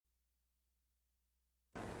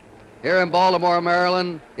Here in Baltimore,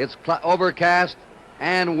 Maryland, it's overcast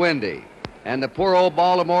and windy. And the poor old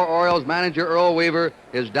Baltimore Orioles manager Earl Weaver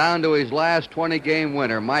is down to his last 20-game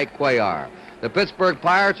winner, Mike Cuellar. The Pittsburgh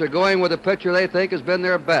Pirates are going with a pitcher they think has been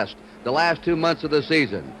their best the last 2 months of the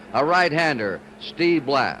season, a right-hander, Steve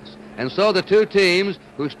Blass. And so the two teams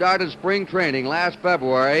who started spring training last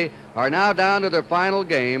February are now down to their final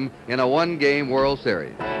game in a one-game World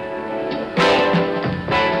Series.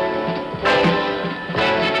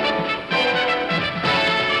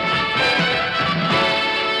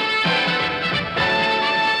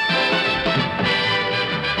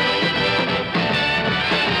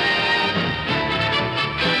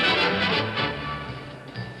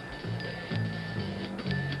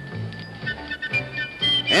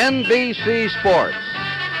 NBC Sports,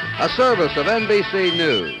 a service of NBC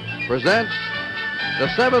News, presents the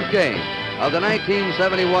seventh game of the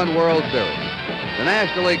 1971 World Series. The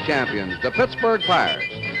National League champions, the Pittsburgh Pirates,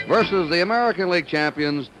 versus the American League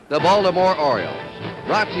champions, the Baltimore Orioles.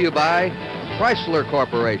 Brought to you by Chrysler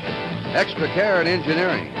Corporation, Extra Care and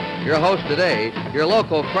Engineering. Your host today, your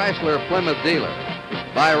local Chrysler Plymouth dealer.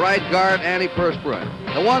 By Right Guard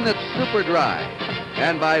Antiperspirant, the one that's super dry.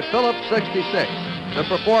 And by Phillips 66. The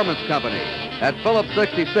Performance Company. At Phillips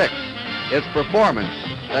 66, it's performance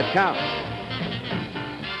that counts.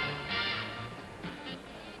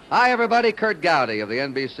 Hi, everybody. Kurt Gowdy of the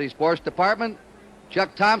NBC Sports Department.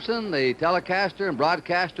 Chuck Thompson, the telecaster and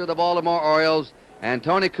broadcaster of the Baltimore Orioles, and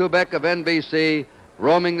Tony Kubek of NBC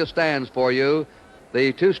roaming the stands for you.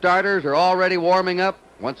 The two starters are already warming up.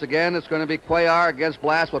 Once again, it's going to be Cuellar against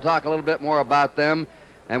Blass. We'll talk a little bit more about them.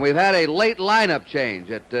 And we've had a late lineup change.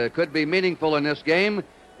 It could be meaningful in this game.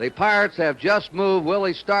 The Pirates have just moved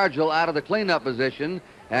Willie Stargell out of the cleanup position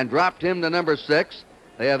and dropped him to number 6.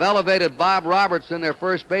 They have elevated Bob Robertson, their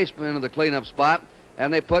first baseman, into the cleanup spot,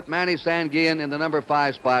 and they put Manny Sanguillen in the number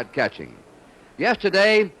 5 spot catching.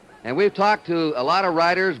 Yesterday, and we've talked to a lot of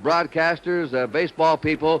writers, broadcasters, baseball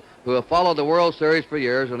people who have followed the World Series for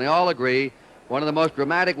years, and they all agree one of the most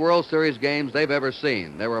dramatic World Series games they've ever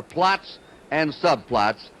seen. There were plots and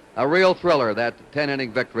subplots, a real thriller, that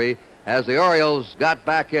 10-inning victory, as the Orioles got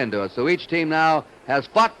back into it. So each team now has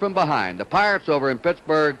fought from behind. The Pirates over in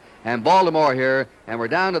Pittsburgh and Baltimore here, and we're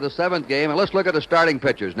down to the 7th game. And let's look at the starting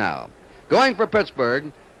pitchers now. Going for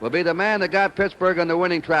Pittsburgh will be the man that got Pittsburgh on the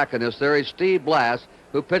winning track in this series, Steve Blass,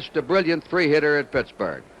 who pitched a brilliant 3-hitter at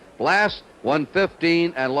Pittsburgh. Blass won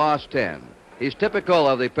 15 and lost 10. He's typical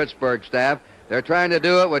of the Pittsburgh staff. They're trying to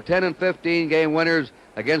do it with 10 and 15 game winners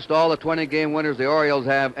against all the 20-game winners the Orioles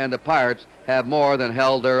have, and the Pirates have more than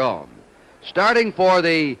held their own. Starting for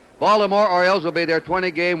the Baltimore Orioles will be their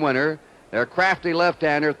 20-game winner, their crafty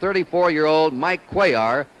left-hander, 34-year-old Mike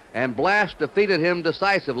Cuellar, and Blass defeated him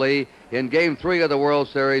decisively in Game 3 of the World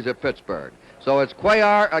Series at Pittsburgh. So it's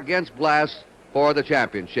Cuellar against Blass for the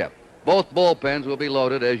championship. Both bullpens will be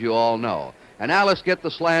loaded, as you all know. And now let's get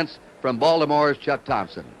the slants from Baltimore's Chuck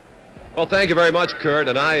Thompson. Well, thank you very much, Kurt.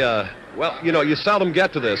 And well, you know, you seldom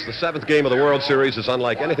get to this. The 7th game of the World Series is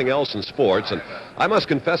unlike anything else in sports. And I must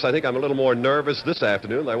confess, I think I'm a little more nervous this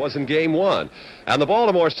afternoon than I was in Game 1. And the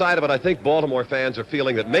Baltimore side of it, I think Baltimore fans are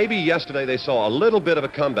feeling that maybe yesterday they saw a little bit of a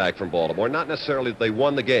comeback from Baltimore. Not necessarily that they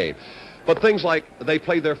won the game, but things like they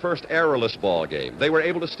played their first errorless ball game. They were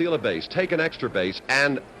able to steal a base, take an extra base,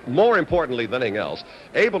 and more importantly than anything else,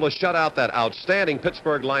 able to shut out that outstanding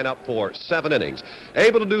Pittsburgh lineup for 7 innings.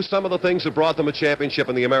 Able to do some of the things that brought them a championship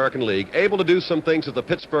in the American League. Able to do some things that the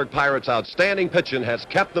Pittsburgh Pirates' outstanding pitching has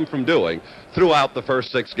kept them from doing throughout the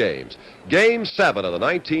first 6 games. Game 7 of the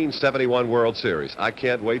 1971 World Series. I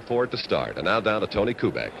can't wait for it to start. And now down to Tony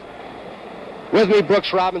Kubek. With me,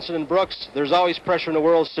 Brooks Robinson. And Brooks, there's always pressure in the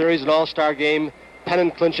World Series, an all-star game,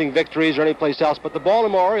 pennant-clinching victories or anyplace else. But the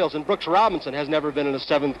Baltimore Orioles and Brooks Robinson has never been in a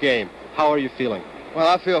 7th game. How are you feeling? Well,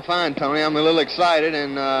 I feel fine, Tony. I'm a little excited,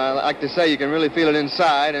 and like they say, you can really feel it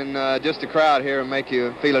inside, and just the crowd here will make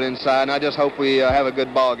you feel it inside, and I just hope we have a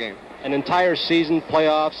good ball game. An entire season,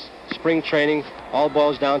 playoffs, spring training, all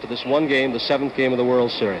boils down to this one game, the 7th game of the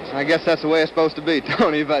World Series. I guess that's the way it's supposed to be,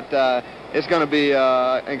 Tony, but it's going to be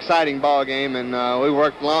an exciting ball game, and we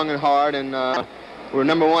worked long and hard, and we were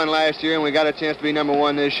number 1 last year, and we got a chance to be number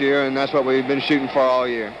 1 this year, and that's what we've been shooting for all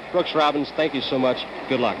year. Brooks Robinson, thank you so much.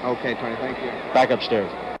 Good luck. Okay, Tony, thank you. Back upstairs.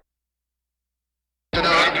 Good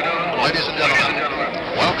afternoon, ladies and gentlemen.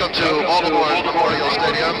 Welcome to Baltimore's Memorial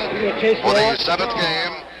Stadium for the 7th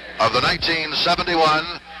game of the 1971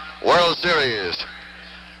 World Series.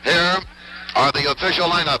 Here are the official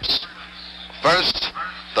lineups. First,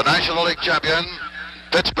 the National League champion,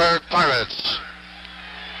 Pittsburgh Pirates.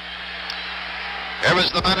 Here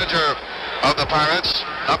is the manager of the Pirates,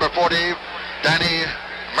 number 40, Danny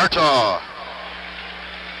Murtaugh.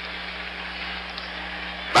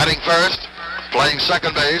 Batting first, playing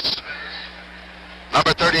second base,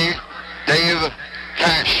 number 30, Dave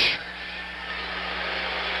Cash.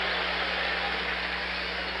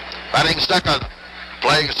 Batting second,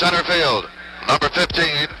 playing center field, number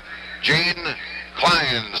 15, Gene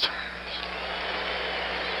Clines.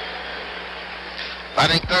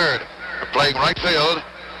 Batting third, playing right field,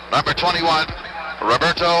 number 21,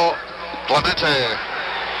 Roberto Clemente.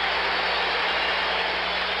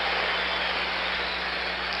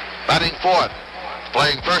 Batting fourth,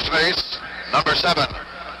 playing first base, number 7,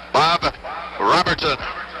 Bob Robertson.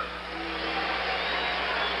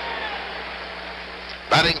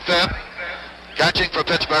 Batting fifth, catching for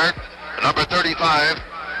Pittsburgh, number 35,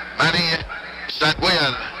 Manny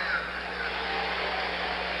Sanguillen.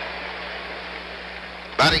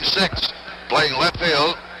 Batting sixth, playing left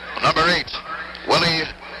field, number 8, Willie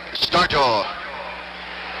Stargell.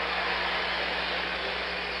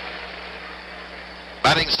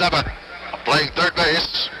 Batting seventh, playing third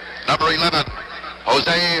base, number 11,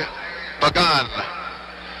 Jose Pagan.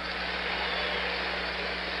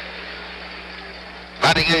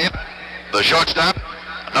 Batting eighth, the shortstop,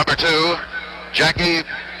 number 2, Jackie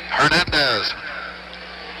Hernandez.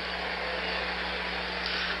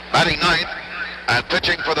 Batting ninth, and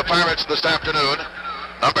pitching for the Pirates this afternoon,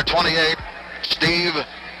 number 28, Steve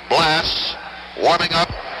Blass, warming up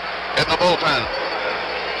in the bullpen.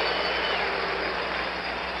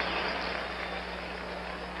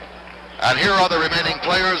 And here are the remaining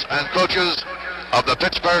players and coaches of the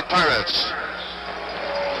Pittsburgh Pirates.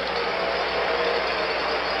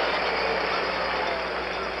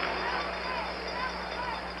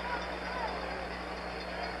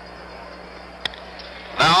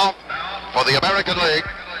 Now, for the American League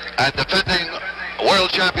and defending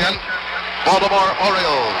world champion, Baltimore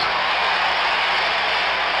Orioles.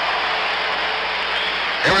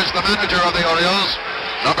 Here is the manager of the Orioles,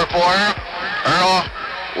 number 4, Earl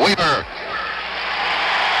Weaver.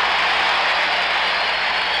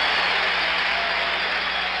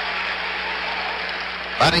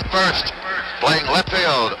 Batting first, playing left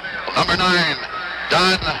field, number 9,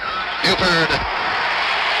 Don Buford.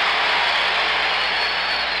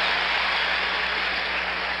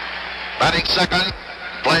 Batting second,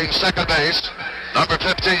 playing second base, number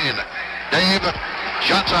 15, Dave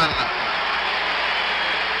Johnson.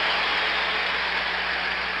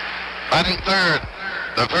 Batting third,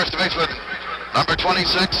 the first baseman, number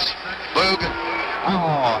 26, Boog.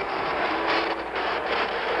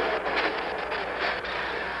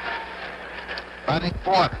 Batting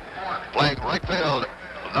fourth, playing right field,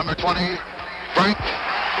 number 20, Frank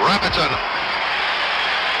Robinson.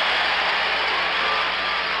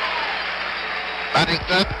 Batting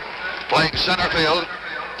fifth, playing center field,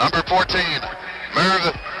 number 14,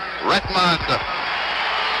 Merv Redmond.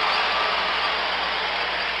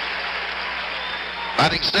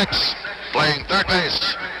 Batting sixth, playing third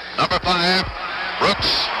base, number 5,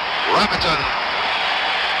 Brooks Robinson.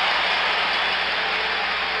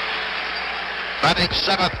 Batting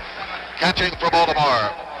seventh, catching for Baltimore,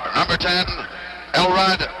 number 10,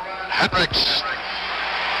 Elrod Hendricks.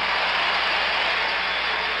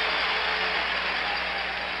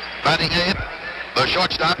 Batting eighth, the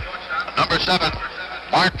shortstop, number 7,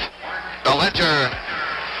 Mark Bellinger.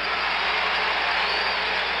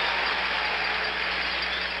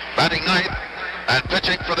 Batting ninth and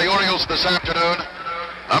pitching for the Orioles this afternoon,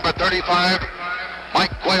 number 35,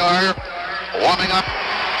 Mike Cuellar, warming up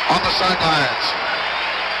on the sidelines.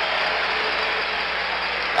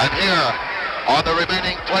 And here are the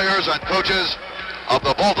remaining players and coaches of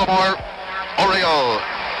the Baltimore Orioles.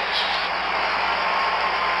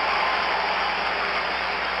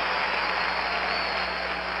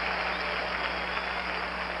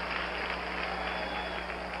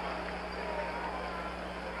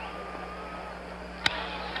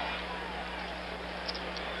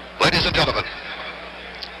 Ladies and gentlemen,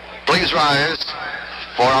 please rise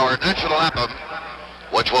for our national anthem,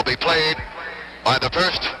 which will be played by the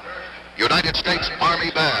 1st United States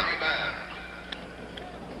Army Band.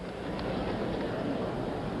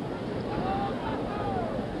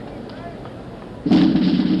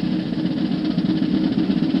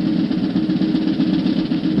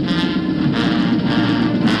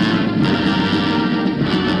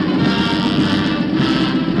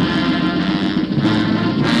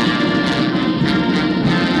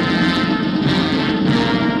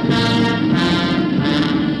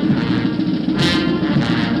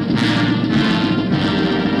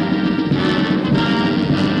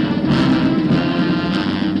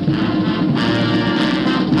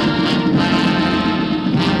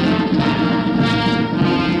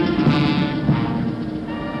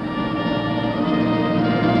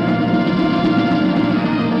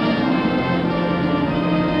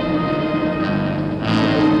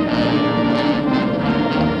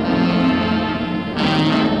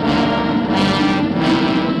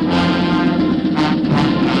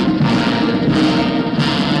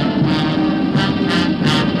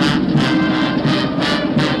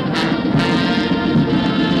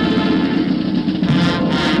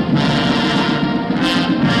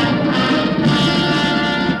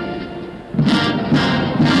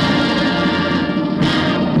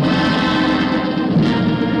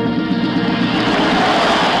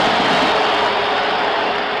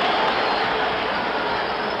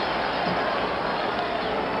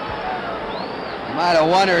 You might have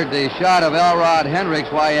wondered the shot of Elrod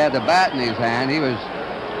Hendricks why he had the bat in his hand. He was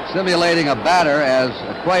simulating a batter as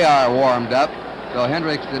Cuellar warmed up. So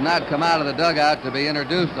Hendricks did not come out of the dugout to be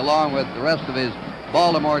introduced along with the rest of his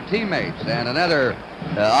Baltimore teammates. And another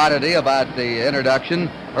oddity about the introduction,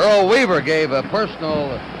 Earl Weaver gave a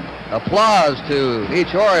personal applause to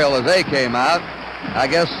each Oriole as they came out. I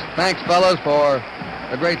guess thanks, fellas, for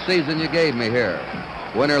the great season you gave me here.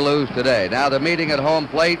 Win or lose today. Now the meeting at home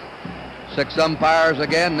plate. 6 umpires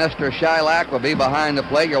again. Nestor Shylock will be behind the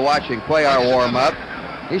plate. You're watching Cuellar warm up.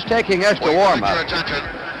 He's taking extra warm up.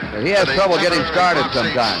 He has trouble getting started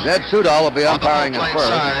sometimes. Ed Sudol will be umpiring at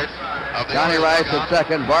first. Johnny Rice at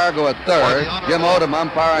second, Vargo at third, Jim Odom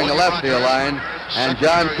umpiring the left field line, and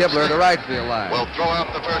John Kibler the right field line.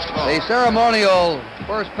 The ceremonial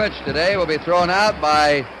first pitch today will be thrown out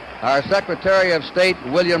by our Secretary of State,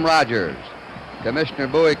 William Rogers. Commissioner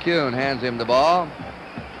Bowie Kuhn hands him the ball.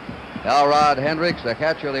 Elrod Hendricks, the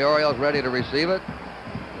catcher of the Orioles, ready to receive it.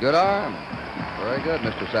 Good arm. Very good,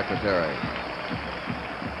 Mr. Secretary.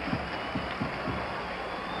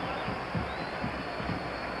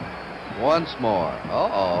 Once more.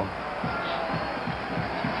 Uh-oh.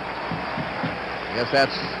 I guess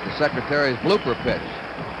that's the Secretary's blooper pitch.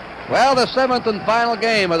 Well, the 7th and final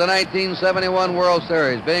game of the 1971 World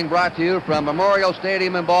Series being brought to you from Memorial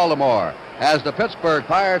Stadium in Baltimore as the Pittsburgh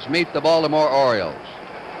Pirates meet the Baltimore Orioles.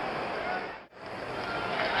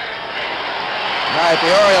 All right,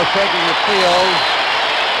 the Orioles taking the field.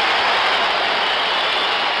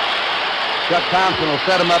 Chuck Thompson will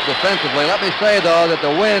set him up defensively. Let me say, though, that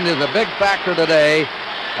the wind is a big factor today.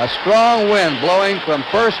 A strong wind blowing from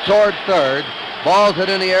first toward third. Balls hit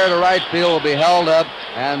in the air to right field will be held up,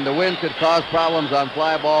 and the wind could cause problems on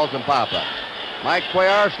fly balls and pop-ups. Mike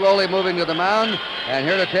Cuellar slowly moving to the mound, and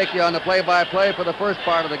here to take you on the play-by-play for the first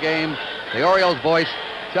part of the game, the Orioles' voice,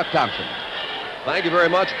 Chuck Thompson. Thank you very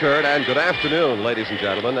much, Kurt, and good afternoon, ladies and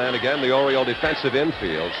gentlemen. And again, the Oriole defensive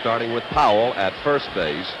infield, starting with Powell at first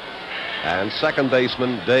base, and second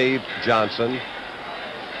baseman Dave Johnson,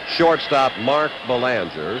 shortstop Mark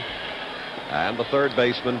Belanger, and the third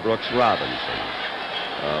baseman Brooks Robinson.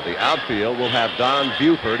 The outfield will have Don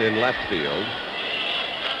Buford in left field,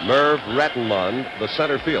 Merv Rettenmund, the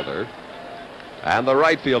center fielder, and the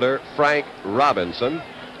right fielder Frank Robinson.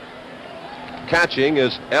 Catching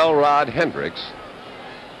is Elrod Hendricks,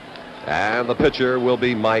 and the pitcher will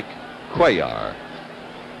be Mike Cuellar.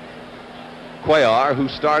 Cuellar, who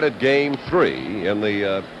started Game 3 in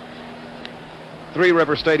the Three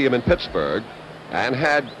River Stadium in Pittsburgh and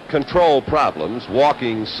had control problems,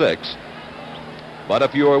 walking 6. But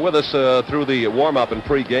if you were with us through the warm-up and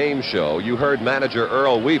pre-game show, you heard manager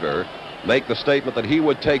Earl Weaver make the statement that he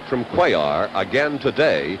would take from Cuellar again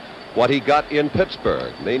today what he got in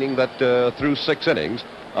Pittsburgh, meaning that through 6 innings,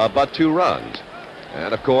 but 2 runs.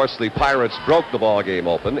 And, of course, the Pirates broke the ball game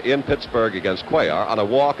open in Pittsburgh against Cuellar on a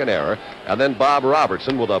walk and error, and then Bob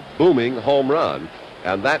Robertson with a booming home run.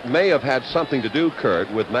 And that may have had something to do, Kurt,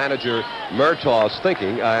 with manager Murtaugh's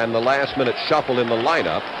thinking and the last-minute shuffle in the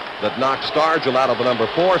lineup that knocked Stargell out of the number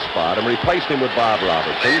 4 spot and replaced him with Bob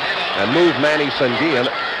Robertson and moved Manny Senguian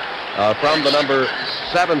from the number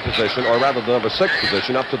 7 position, or rather the number 6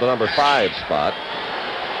 position, up to the number 5 spot,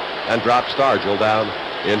 and dropped Stargell down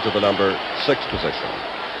into the number 6 position.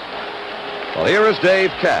 Well, here is Dave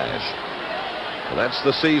Cash. And that's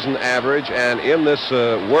the season average, and in this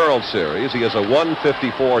World Series, he is a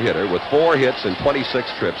 154 hitter with 4 hits and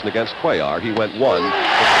 26 trips, and against Cuellar, he went 1 for 2.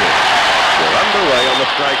 We're underway on the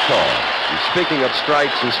strike call. And speaking of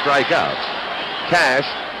strikes and strikeouts, Cash,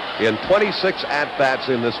 in 26 at-bats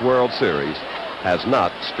in this World Series, has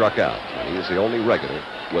not struck out. And he is the only regular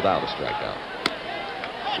without a strikeout.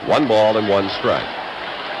 1 ball and 1 strike.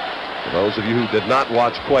 For those of you who did not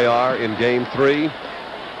watch Cuellar in Game 3,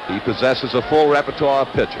 he possesses a full repertoire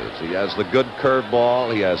of pitches. He has the good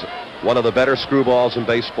curveball. He has one of the better screwballs in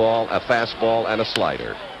baseball, a fastball, and a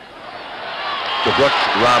slider. To Brooks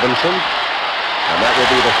Robinson, and that will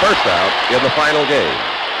be the first out in the final game.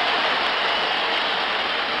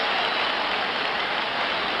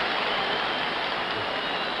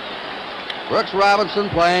 Brooks Robinson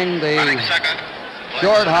playing the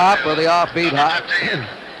short hop or the offbeat hop.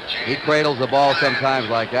 He cradles the ball sometimes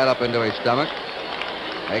like that up into his stomach.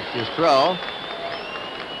 Makes his throw.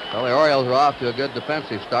 Well, the Orioles are off to a good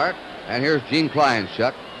defensive start. And here's Gene Klein's,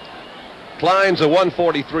 Chuck. Klein's a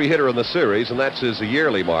 143 hitter in the series, and that's his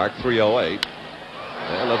yearly mark, 308.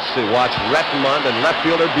 And let's see, watch Rettenmund and left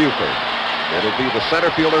fielder Buford. It'll be the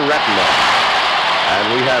center fielder Rettenmund.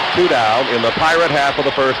 And we have 2 down in the Pirate half of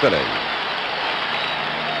the first inning.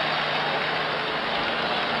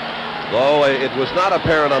 Though it was not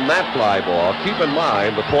apparent on that fly ball, keep in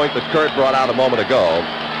mind the point that Kurt brought out a moment ago.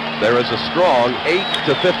 There is a strong 8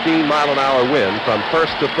 to 15 mile an hour wind from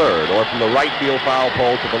first to third, or from the right field foul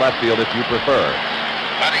pole to the left field if you prefer.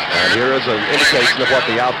 And here is an indication of what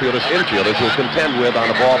the outfielders, infielders will contend with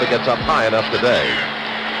on a ball that gets up high enough today.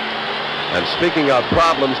 And speaking of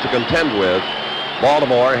problems to contend with,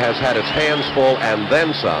 Baltimore has had its hands full and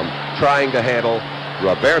then some trying to handle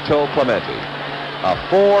Roberto Clemente, a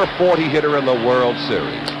 .440 hitter in the World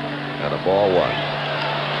Series, and a ball one.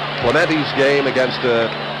 Clemente's game against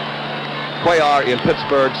Cuellar in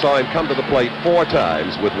Pittsburgh saw him come to the plate 4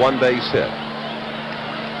 times with 1 base hit.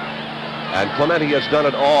 And Clemente has done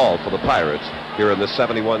it all for the Pirates here in this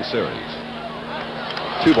 71 series.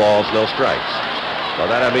 2 balls, no strikes. By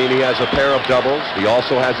that I mean he has a pair of doubles. He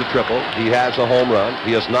also has a triple. He has a home run.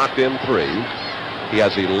 He has knocked in 3. He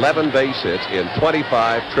has 11 base hits in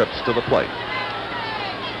 25 trips to the plate.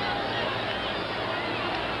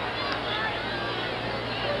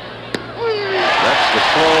 That's the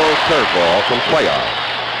slow curveball from Cuellar.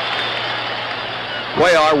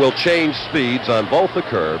 Cuellar will change speeds on both the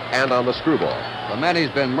curve and on the screwball. Clemente's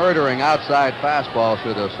been murdering outside fastballs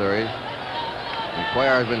through this series. And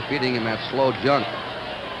Cuellar has been feeding him that slow junk.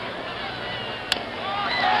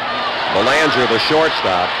 Belanger, the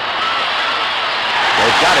shortstop.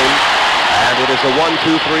 They've got him, and it is a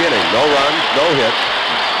 1-2-3 inning. No runs, no hits,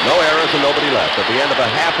 no errors, and nobody left. At the end of a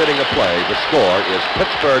half inning of play, the score is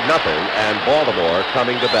Pittsburgh 0 and Baltimore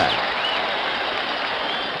coming to bat.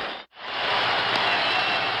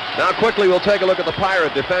 Now quickly we'll take a look at the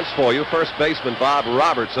Pirate defense for you. First baseman Bob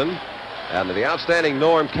Robertson, and the outstanding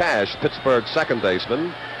Norm Cash, Pittsburgh second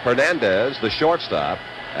baseman. Hernandez, the shortstop,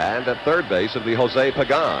 and at third base it'll be Jose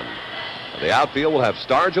Pagan. The outfield will have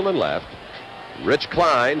Stargell in left, Rich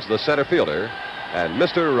Kleins, the center fielder, and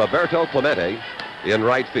Mr. Roberto Clemente in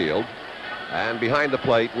right field. And behind the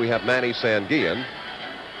plate we have Manny Sanguillen,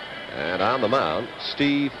 and on the mound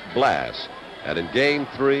Steve Blass. And in Game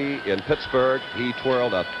 3 in Pittsburgh, he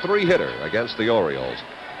twirled a 3-hitter against the Orioles.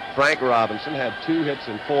 Frank Robinson had 2 hits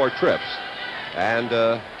in 4 trips, and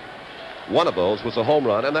one of those was a home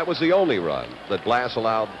run, and that was the only run that Blass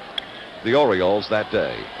allowed the Orioles that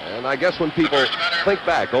day. And I guess when people think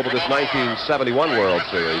back over this 1971 World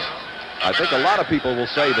Series, I think a lot of people will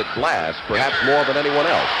say that Blass, perhaps more than anyone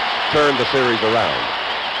else, turned the series around.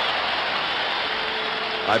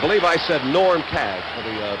 I believe I said Norm Cash for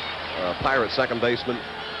the Pirate second baseman.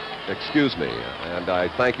 Excuse me, and I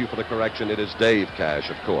thank you for the correction. It is Dave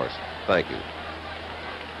Cash, of course. Thank you.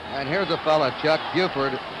 And here's a fella, Chuck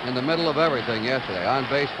Buford, in the middle of everything yesterday. On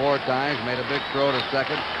base 4 times, made a big throw to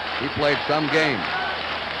second. He played some games.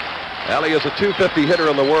 Ellie is a .250 hitter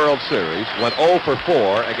in the World Series. Went 0 for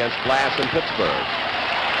 4 against Blass in Pittsburgh.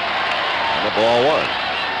 And the ball 1.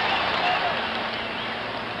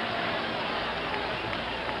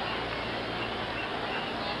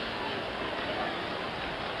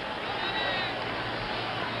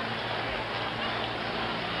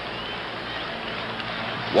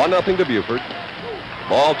 One nothing to Buford.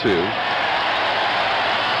 Ball 2.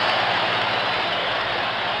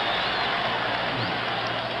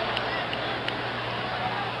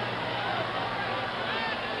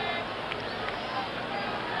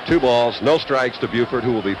 Two balls, no strikes to Buford,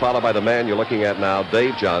 who will be followed by the man you're looking at now,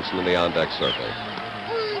 Dave Johnson, in the on-deck circle.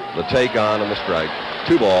 The take on and the strike.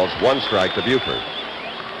 2 balls, 1 strike to Buford.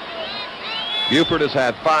 Buford has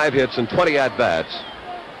had 5 hits and 20 at-bats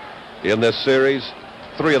in this series.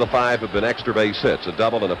 3 of the 5 have been extra base hits, a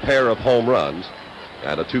double and a pair of home runs,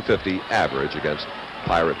 and a .250 average against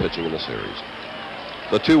Pirate pitching in the series.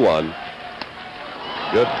 The 2-1.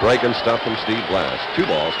 Good breaking stuff from Steve Blass. 2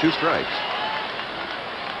 balls, 2 strikes.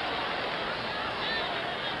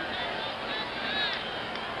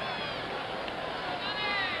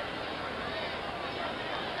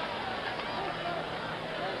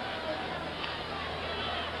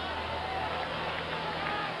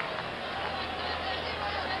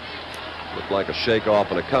 Like a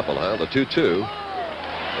shake-off and a couple, huh? The 2-2.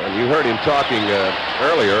 And you heard him talking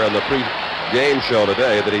earlier in the pre-game show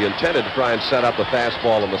today that he intended to try and set up the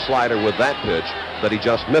fastball and the slider with that pitch that he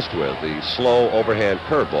just missed with, the slow overhand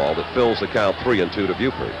curveball that fills the count 3-2 to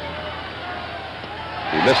Buford.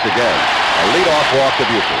 He missed again. A leadoff walk to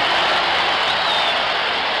Buford.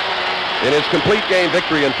 In his complete game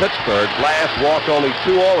victory in Pittsburgh, Blass walked only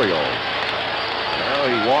 2 Orioles. Now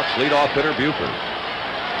he walks leadoff hitter Buford.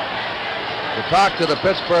 To talk to the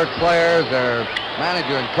Pittsburgh players, their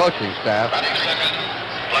manager and coaching staff, they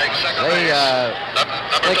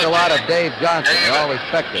think a lot of Dave Johnson. They all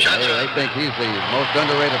respect him. They think he's the most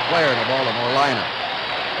underrated player in the Baltimore lineup.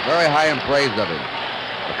 Very high in praise of him.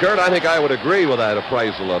 Kurt, I think I would agree with that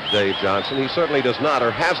appraisal of Dave Johnson. He certainly does not or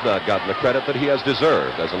has not gotten the credit that he has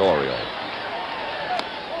deserved as an Oriole.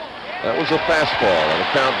 That was a fastball and a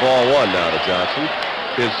count ball 1 now to Johnson.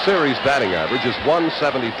 His series batting average is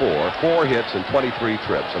 174, 4 hits and 23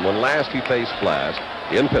 trips. And when last he faced Blas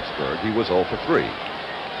in Pittsburgh, he was 0 for 3.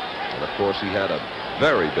 And of course, he had a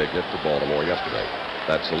very big hit to Baltimore yesterday.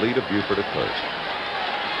 That's the lead of Buford at first.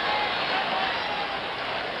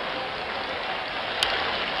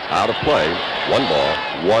 Out of play, 1 ball,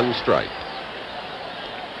 1 strike.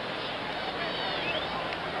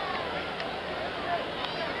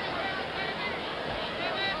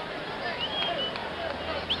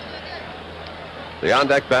 The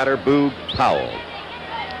on-deck batter, Boog Powell.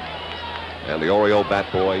 And the Oriole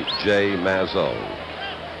bat boy, Jay Mazzo.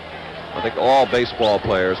 I think all baseball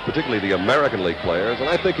players, particularly the American League players, and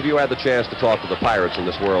I think if you had the chance to talk to the Pirates in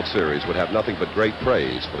this World Series, would have nothing but great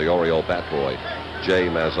praise for the Oriole bat boy, Jay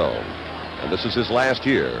Mazzo. And this is his last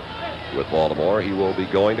year with Baltimore. He will be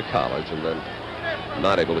going to college and then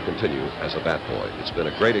not able to continue as a bat boy. It's been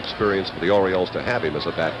a great experience for the Orioles to have him as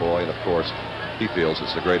a bat boy, and of course, he feels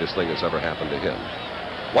it's the greatest thing that's ever happened to him.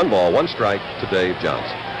 1 ball, 1 strike to Dave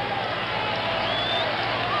Johnson.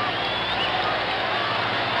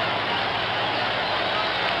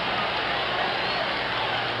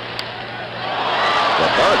 The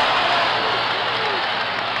bunt.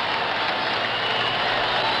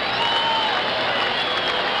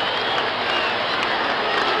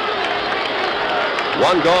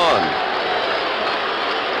 One gone.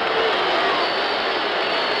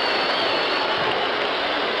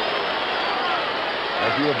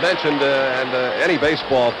 As you have mentioned, and any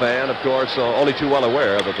baseball fan, of course, only too well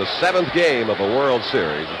aware that the 7th game of a World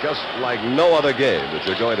Series is just like no other game that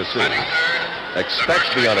you're going to see.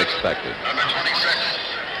 Expect the unexpected.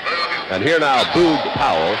 And here now, Boog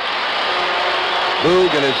Powell.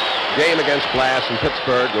 Boog in his game against Blas in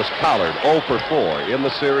Pittsburgh was collared 0 for 4. In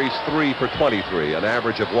the series, 3 for 23, an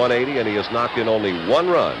average of 180, and he has knocked in only 1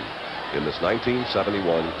 run in this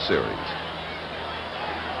 1971 series.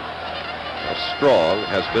 How strong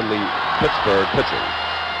has been the Pittsburgh pitching.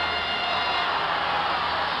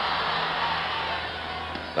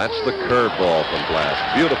 That's the curveball from Blas.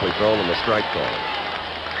 Beautifully thrown in the strike corner.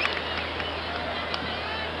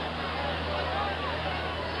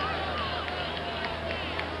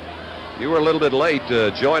 You were a little bit late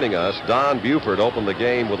joining us. Don Buford opened the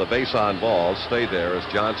game with a base on balls. Stayed there as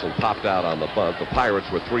Johnson popped out on the bunt. The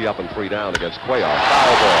Pirates were 3 up and 3 down against Cuellar.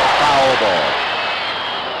 Foul ball. Foul ball.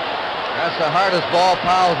 That's the hardest ball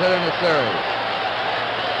Powell's hit in the series.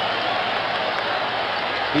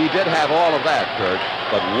 He did have all of that, Kurt,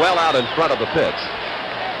 but well out in front of the pitch.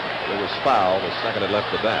 It was foul the second it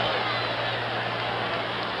left the bat.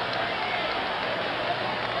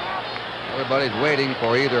 Everybody's waiting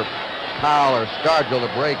for either Powell or Scargill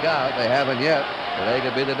to break out. They haven't yet. Today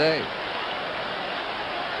could be the day.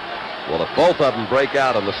 Well, if both of them break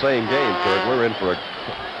out in the same game, Kurt, we're in for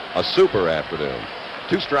a super afternoon.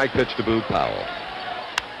 2-strike pitch to Boog Powell.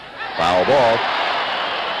 Foul ball.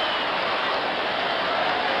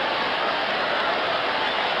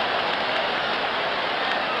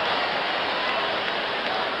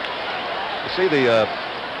 You see the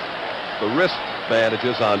wrist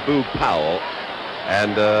bandages on Boog Powell,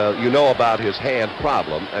 and you know about his hand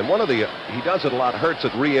problem. And one of the, he does it a lot, hurts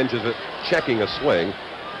it, re-injures it, checking a swing.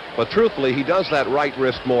 But truthfully, he does that right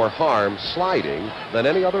wrist more harm sliding than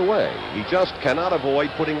any other way. He just cannot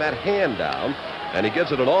avoid putting that hand down, and he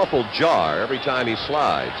gives it an awful jar every time he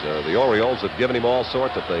slides. The Orioles have given him all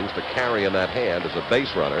sorts of things to carry in that hand as a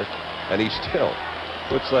base runner, and he still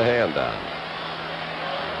puts the hand down.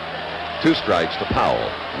 2 strikes to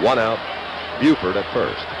Powell. 1 out, Buford at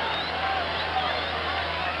first.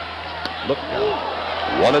 Look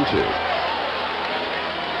now, 1 and 2.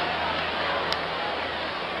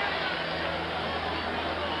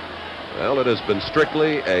 Well, it has been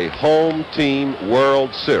strictly a home team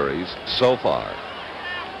World Series so far.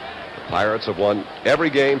 The Pirates have won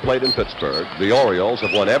every game played in Pittsburgh. The Orioles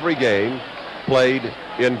have won every game played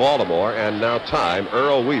in Baltimore. And now time,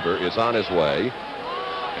 Earl Weaver is on his way.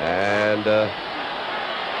 And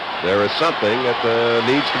there is something that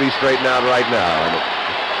needs to be straightened out right now. And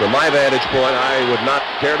from my vantage point, I would not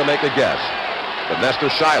care to make a guess. But Nestor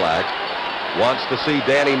Shylock wants to see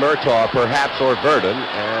Danny Murtaugh, perhaps, or Verdon,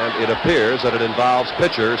 and it appears that it involves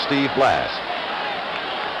pitcher Steve Blas.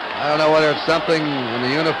 I don't know whether it's something in the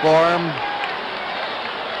uniform.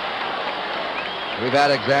 We've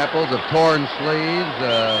had examples of torn sleeves,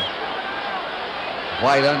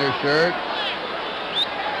 white undershirt.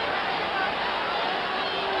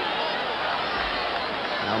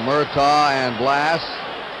 Now Murtaugh and Blas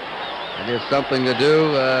It is something to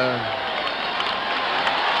do.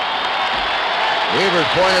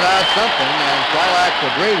 Weaver's pointed out something, and Shylock's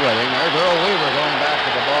agreed with him. There's Earl Weaver going back to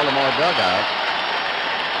the Baltimore dugout.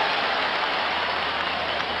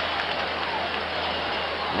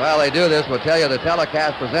 While they do this, we'll tell you the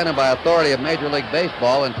telecast presented by authority of Major League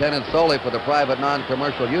Baseball, intended solely for the private,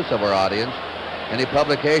 non-commercial use of our audience. Any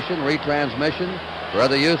publication, retransmission, or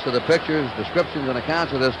other use of the pictures, descriptions, and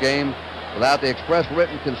accounts of this game without the express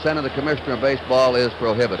written consent of the Commissioner of Baseball is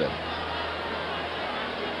prohibited.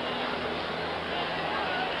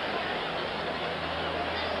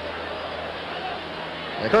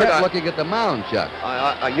 They kept looking at the mound, Chuck.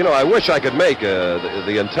 I wish I could make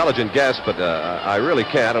the intelligent guess, but I really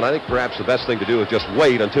can't. And I think perhaps the best thing to do is just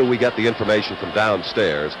wait until we get the information from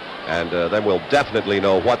downstairs, and then we'll definitely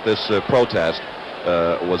know what this protest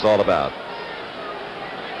was all about.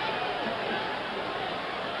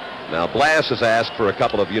 Now, Blass has asked for a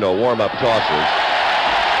couple of, warm-up tosses.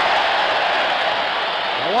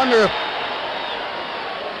 I wonder if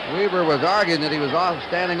Weaver was arguing that he was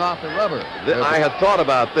standing off the rubber. I had thought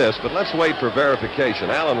about this, but let's wait for verification.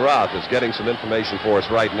 Alan Roth is getting some information for us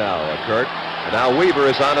right now, Kurt. And now Weaver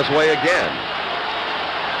is on his way again.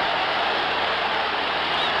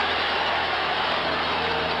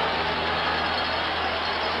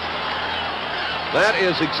 That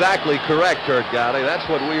is exactly correct, Kurt Gowdy. That's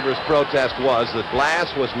what Weaver's protest was, that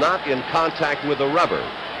Blass was not in contact with the rubber,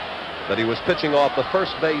 that he was pitching off the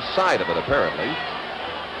first base side of it, apparently.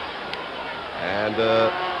 And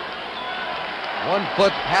 1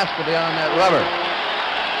 foot has to be on that rubber.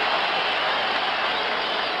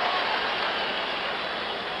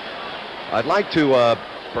 I'd like to,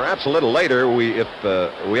 perhaps a little later, if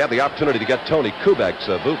we have the opportunity to get Tony Kubek's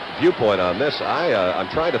viewpoint on this. I'm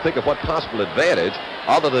trying to think of what possible advantage,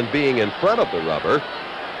 other than being in front of the rubber,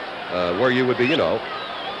 where you would be,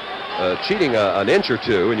 cheating an inch or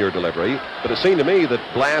two in your delivery. But it seemed to me that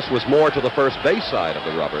Blass was more to the first base side of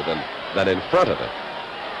the rubber than in front of it.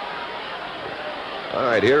 All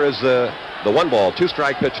right, here is the 1-ball,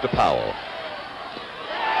 2-strike pitch to Powell.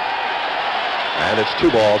 And it's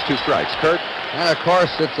 2 balls, 2 strikes. Kurt? And, of course,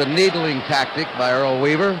 it's a needling tactic by Earl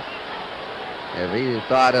Weaver. If he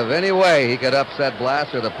thought of any way he could upset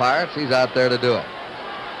Blass or the Pirates, he's out there to do it.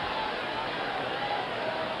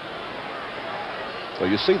 So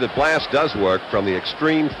you see that Blass does work from the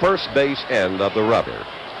extreme first base end of the rubber.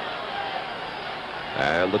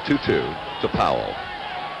 And the 2-2 to Powell.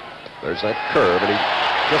 There's that curve, and he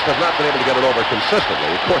just has not been able to get it over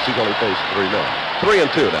consistently. Of course, he's only faced 3 men.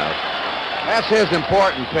 3-2 now. That's his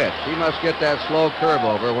important pitch. He must get that slow curve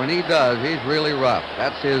over. When he does, he's really rough.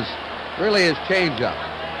 That's really his changeup.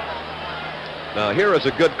 Now, here is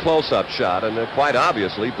a good close-up shot, and quite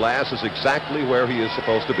obviously, Blass is exactly where he is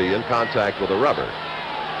supposed to be, in contact with the rubber.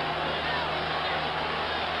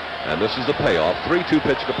 And this is the payoff. 3-2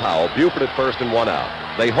 pitch to Powell. Buford at first and 1 out.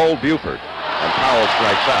 They hold Buford, and Powell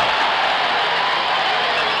strikes out.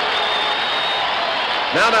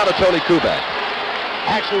 Now to Tony Kubek.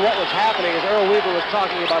 Actually, what was happening is Earl Weaver was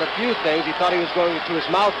talking about a few things. He thought he was going to his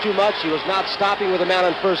mouth too much. He was not stopping with a man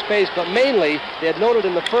on first base. But mainly, they had noted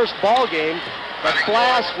in the first ball game that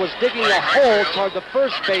Blass was digging a hole toward the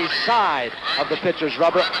first base side of the pitcher's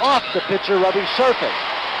rubber, off the pitcher rubbing surface.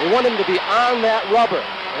 They want him to be on that rubber.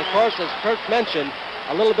 And of course, as Kurt mentioned,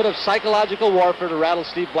 a little bit of psychological warfare to rattle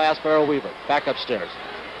Steve Blass by Earl Weaver. Back upstairs.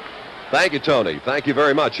 Thank you, Tony. Thank you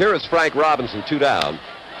very much. Here is Frank Robinson, 2 down.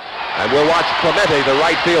 And we'll watch Clemente, the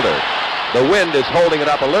right fielder. The wind is holding it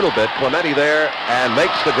up a little bit. Clemente there, and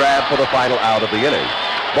makes the grab for the final out of the inning.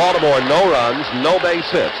 Baltimore, no runs, no base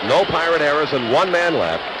hits, no Pirate errors, and 1 man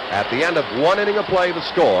left. At the end of 1 inning of play, the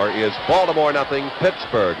score is Baltimore nothing,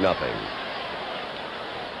 Pittsburgh nothing.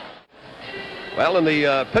 Well, in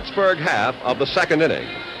the Pittsburgh half of the 2nd inning,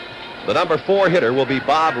 the number 4 hitter will be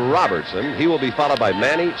Bob Robertson. He will be followed by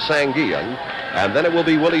Manny Sanguillen, and then it will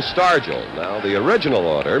be Willie Stargell. Now, the original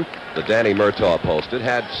order that Danny Murtaugh posted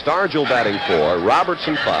had Stargell batting 4,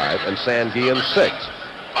 Robertson 5, and Sanguillen 6.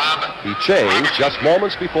 He changed just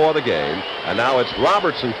moments before the game, and now it's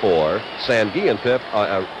Robertson 4, Sanguillen 5th,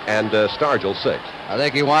 and Stargell 6th. I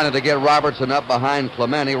think he wanted to get Robertson up behind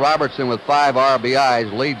Clemente. Robertson, with 5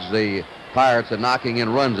 RBIs, leads the Pirates in knocking in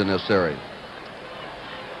runs in this series.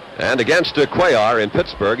 And against Cuellar in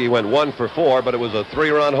Pittsburgh, he went 1 for 4, but it was a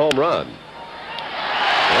 3-run home run. Yep.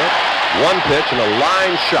 1 pitch and a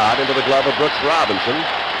line shot into the glove of Brooks Robinson.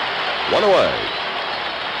 1 away.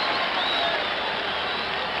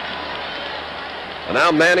 And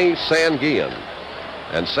now Manny Sanguillen.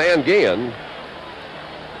 And Sanguillen,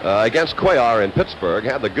 against Cuellar in Pittsburgh,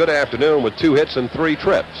 had the good afternoon with 2 hits and 3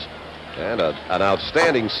 trips. And an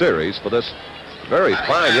outstanding series for this very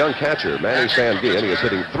fine young catcher, Manny Sanguillen. He is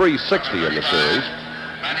hitting .360 in the series.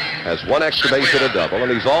 Has one extra base hit, a double,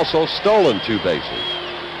 and he's also stolen 2 bases.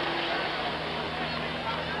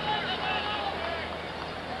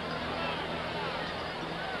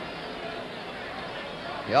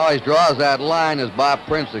 He always draws that line, as Bob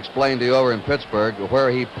Prince explained to you over in Pittsburgh,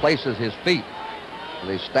 where he places his feet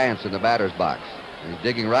with his stance in the batter's box. And he's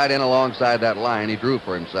digging right in alongside that line he drew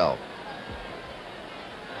for himself.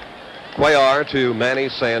 Cuellar to Manny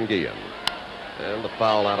Sanguillen. And the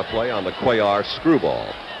foul out of play on the Cuellar screwball.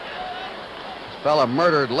 This fella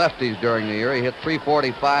murdered lefties during the year. He hit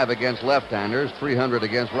 .345 against left-handers, .300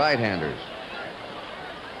 against right-handers.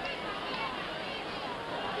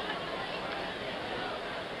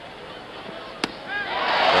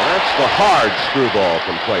 That's the hard screwball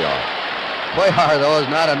from Cuellar. Cuellar, though, is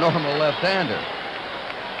not a normal left-hander.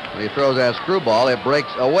 When he throws that screwball, it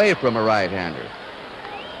breaks away from a right-hander.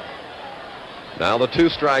 Now the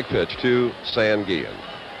 2-strike pitch to Sanguillen.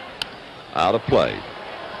 Out of play.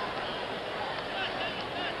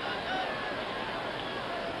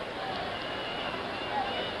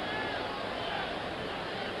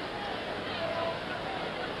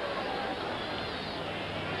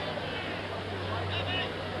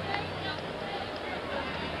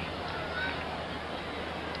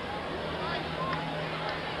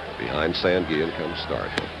 Behind Sanguillen comes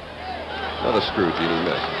Stargell. Another screw Genie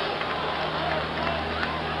missed.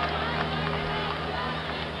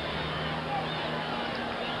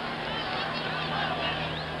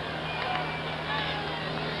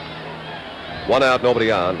 One out,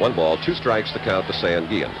 nobody on. 1 ball, 2 strikes to count to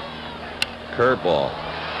Sanguillen. Curveball.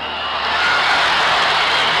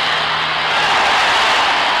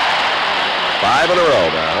 Five in a row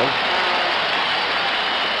now.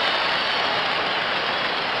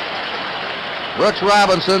 Brooks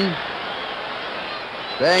Robinson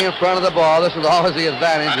staying in front of the ball. This is always the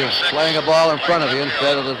advantage of playing a ball in front of you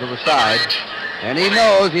instead of to the side. And he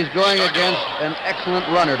knows he's going against an excellent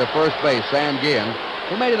runner to first base, Sanguillen,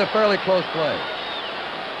 who made it a fairly close play.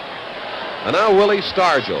 And now Willie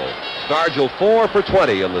Stargell. Stargell 4 for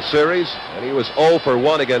 20 in the series, and he was 0 for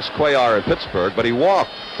 1 against Cuellar in Pittsburgh, but he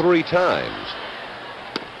walked 3 times.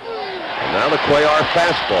 And now the Cuellar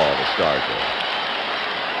fastball to Stargell.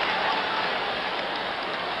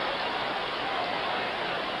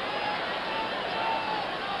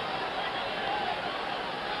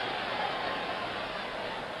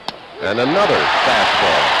 And another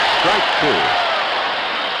fastball. Strike 2.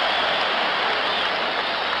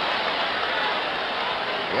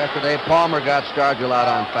 Yesterday, Palmer got Stargell out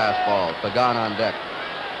on fastballs. Pagan on deck.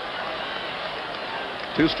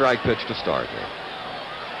 2-strike pitch to Stargell.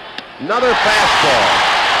 Another fastball.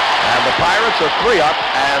 And the Pirates are 3 up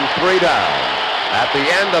and 3 down. At the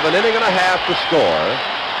end of an inning and a half to score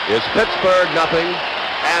is Pittsburgh nothing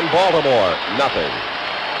and Baltimore nothing.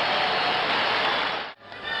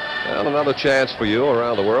 And another chance for you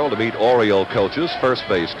around the world to meet Oriole coaches, first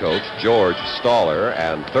base coach George Staller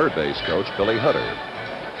and third base coach Billy Hutter.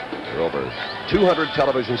 There are over 200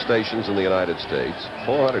 television stations in the United States,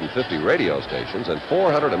 450 radio stations, and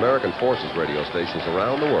 400 American Forces radio stations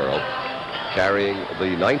around the world carrying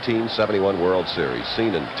the 1971 World Series,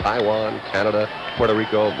 seen in Taiwan, Canada, Puerto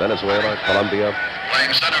Rico, Venezuela, Colombia,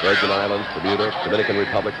 Virgin Islands, Bermuda, Dominican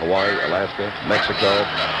Republic, Hawaii, Alaska, Mexico,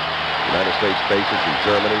 United States bases in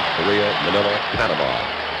Germany, Korea, Manila, Panama.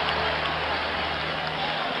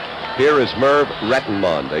 Here is Merv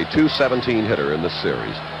Rettenmund, a .217 hitter in this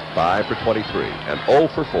series, 5 for 23, and 0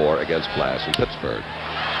 for 4 against Blass in Pittsburgh.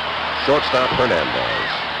 Shortstop Hernandez.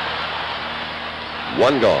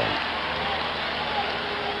 1 gone.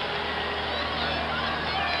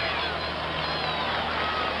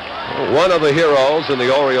 One of the heroes in the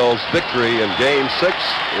Orioles' victory in Game 6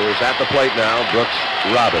 is at the plate now, Brooks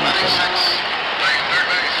Robinson.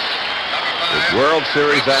 His World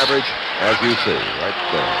Series average, as you see, right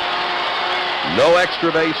there. No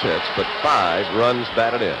extra base hits, but 5 runs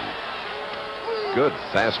batted in. Good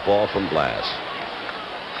fastball from Blass.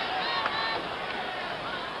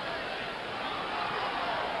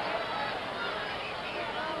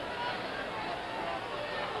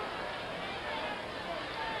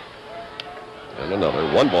 And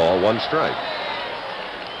another 1 ball, 1 strike.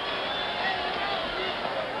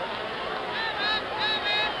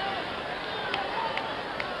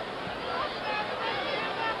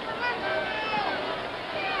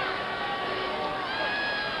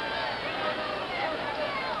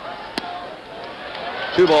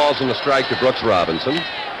 Two balls and a strike to Brooks Robinson.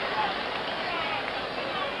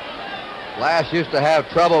 Blass used to have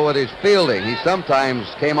trouble with his fielding. He sometimes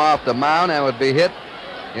came off the mound and would be hit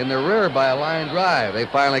in the rear by a line drive. They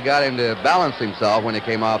finally got him to balance himself when he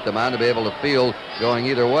came off the mound to be able to field going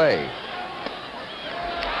either way.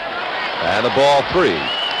 And a ball 3.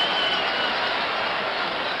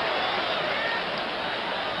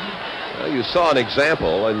 Well, you saw an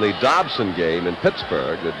example in the Dobson game in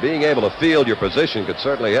Pittsburgh that being able to field your position could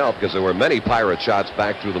certainly help, because there were many Pirate shots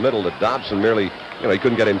back through the middle that Dobson merely, he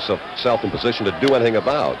couldn't get himself in position to do anything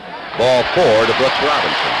about. Ball 4 to Brooks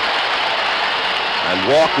Robinson.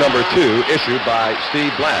 And walk number 2 issued by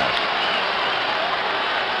Steve Blass.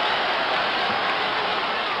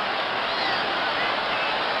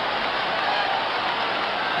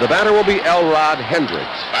 The batter will be Elrod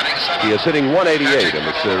Hendricks. He is hitting .188 in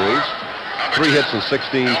the series. 3 hits and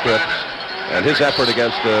 16 trips. And his effort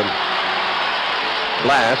against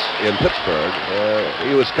Blass in Pittsburgh,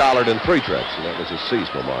 he was collared in 3 trips, and that was his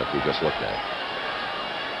seasonal mark we just looked at.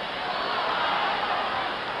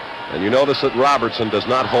 And you notice that Robertson does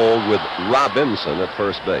not hold with Robinson at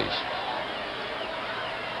first base.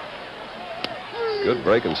 Good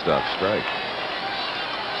breaking stuff, strike.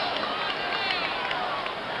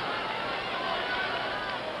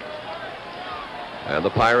 And the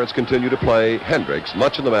Pirates continue to play Hendricks,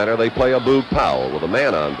 much in the manner they play a Boog Powell. With a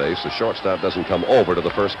man on base, the shortstop doesn't come over to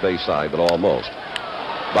the first base side, but almost.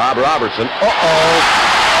 Bob Robertson, and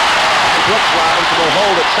Brooks Robinson will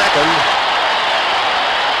hold at second.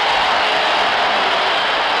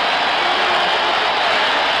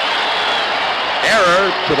 Error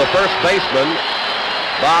to the first baseman,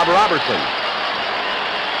 Bob Robertson.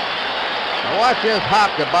 Now watch this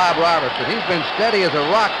hop to Bob Robertson. He's been steady as a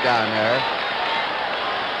rock down there.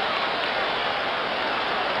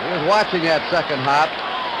 He was watching that second hop.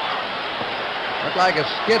 Looked like it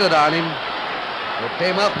skidded on him. It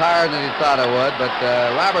came up higher than he thought it would, but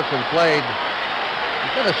Robertson played.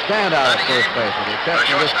 He's going to stand out at first base with the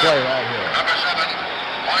exception of this play right here.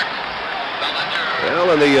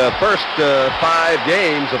 Well, in the first 5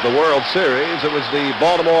 games of the World Series, it was the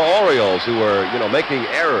Baltimore Orioles who were, making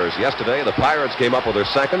errors. Yesterday, the Pirates came up with their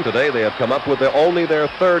second. Today, they have come up with only their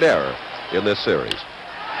 3rd error in this series.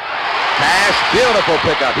 Cash, beautiful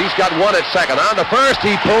pickup. He's got 1 at second. On to first,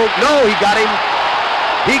 he pulled. No, he got him.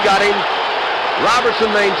 He got him.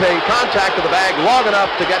 Robertson maintained contact with the bag long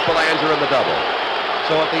enough to get Belanger in the double.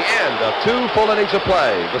 So at the end of 2 full innings of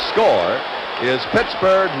play, the score is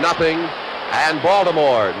Pittsburgh 0 and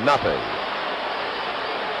Baltimore 0.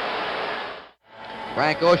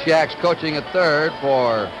 Frank Oshiak's coaching at third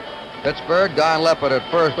for Pittsburgh. Don Leppert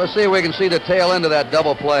at first. Let's see if we can see the tail end of that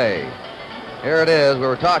double play. Here it is. We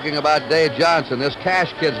were talking about Dave Johnson. This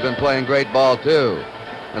Cash kid's been playing great ball, too.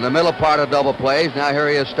 In the middle part of double plays. Now here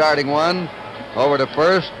he is starting one. Over to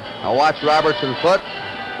first. Now watch Robertson's foot.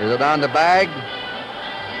 Is it on the bag?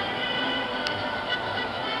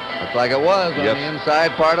 Looks like it was on the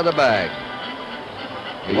inside part of the bag.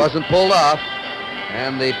 He wasn't pulled off.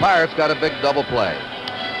 And the Pirates got a big double play.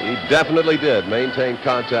 He definitely did maintain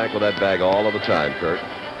contact with that bag all of the time, Kurt.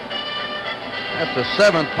 That's the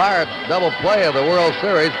 7th Pirates double play of the World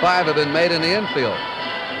Series. 5 have been made in the infield.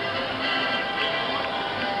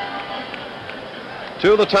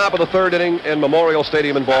 To the top of the 3rd inning in Memorial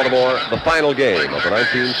Stadium in Baltimore, the final game of the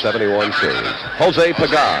 1971 series. Jose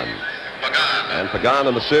Pagan. And Pagan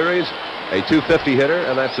in the series, a .250 hitter,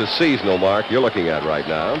 and that's his seasonal mark you're looking at right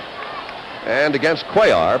now. And against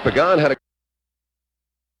Cuellar, Pagan had a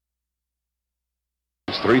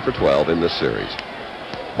 3 for 12 in this series.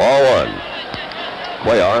 Ball 1.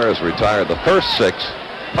 Cuellar has retired the first 6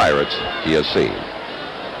 Pirates he has seen.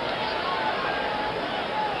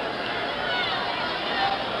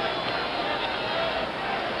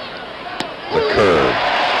 The curve.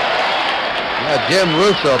 Yeah, Jim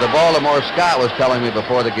Russo, the Baltimore scout, was telling me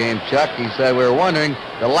before the game, Chuck, he said, we were wondering,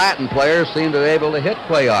 the Latin players seem to be able to hit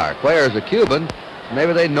Cuellar. Cuellar's a Cuban.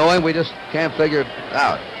 Maybe they know him, we just can't figure it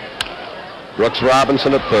out. Brooks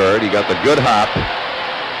Robinson at third. He got the good hop.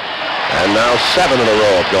 And now 7 in a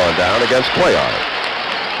row have gone down against Cuellar.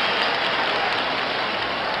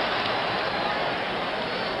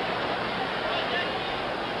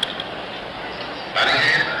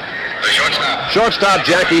 Shortstop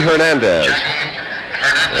Jackie Hernandez.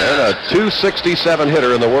 And a .267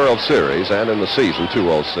 hitter in the World Series and in the season,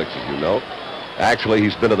 206 as you know. Actually,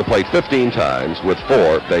 he's been to the plate 15 times with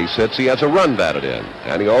 4 base hits. He has a run batted in,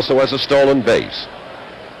 and he also has a stolen base.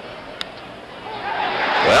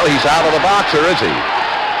 Well, he's out of the box, or is he?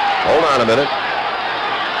 Hold on a minute.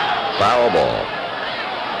 Foul ball.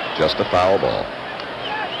 Just a foul ball.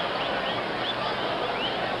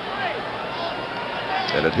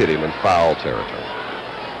 And it hit him in foul territory.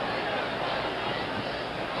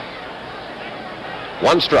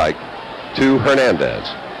 1 strike. to Hernandez.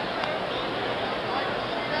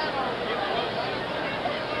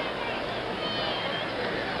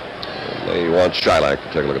 And they want Shylock to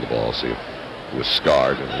take a look at the ball, see if he was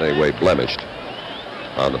scarred and in any way blemished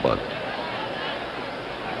on the bunt.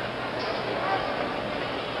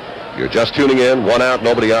 You're just tuning in, 1 out,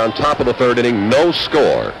 nobody on, top of the 3rd inning, no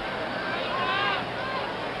score.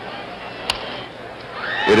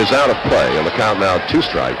 It is out of play on the count now, 2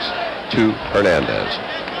 strikes to Hernandez.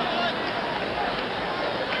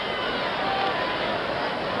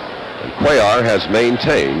 And Cuellar has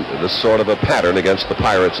maintained this sort of a pattern against the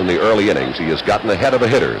Pirates in the early innings. He has gotten ahead of the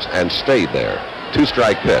hitters and stayed there.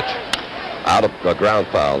 2-strike pitch. Out of the ground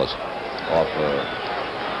foul is off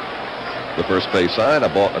the first base side.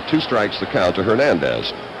 2 strikes the count to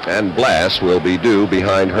Hernandez. And Blas will be due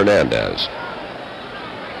behind Hernandez.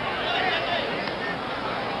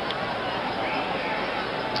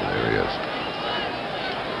 There he is.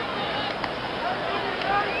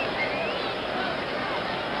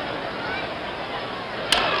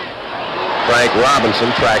 Frank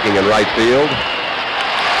Robinson tracking in right field.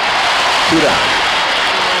 2 down.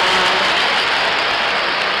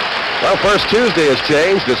 Well, First Tuesday has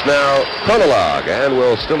changed. It's now Chronologue, and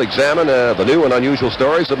we'll still examine the new and unusual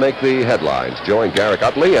stories that make the headlines. Join Garrick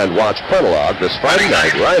Utley and watch Chronologue this Friday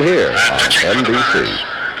night right here on NBC.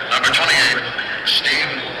 Number 28, Steve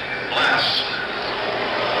Blas.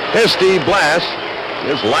 Here's Steve Blas.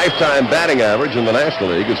 His lifetime batting average in the National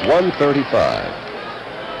League is 135.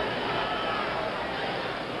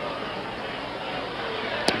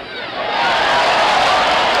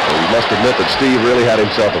 Must admit that Steve really had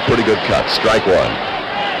himself a pretty good cut. Strike 1.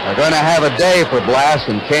 They're going to have a day for Blas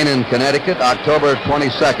in Canaan, Connecticut, October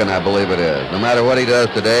 22nd, I believe it is. No matter what he does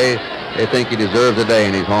today, they think he deserves a day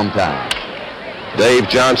in his hometown. Dave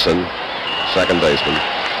Johnson, second baseman,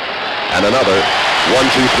 and another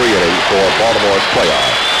 1-2-3 inning for Baltimore's Cuellar.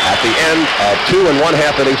 At the end of 2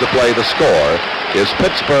 1/2 innings of play, the score is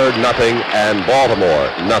Pittsburgh 0 and Baltimore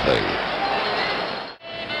 0.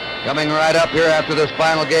 Coming right up here after this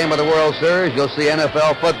final game of the World Series, you'll see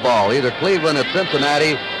NFL football, either Cleveland at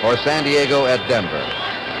Cincinnati or San Diego at Denver.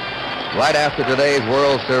 Right after today's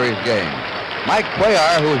World Series game. Mike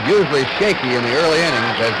Cuellar, who's usually shaky in the early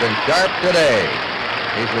innings, has been sharp today.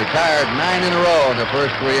 He's retired 9 in a row in the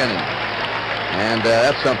first 3 innings. And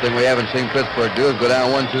that's something we haven't seen Pittsburgh do, is go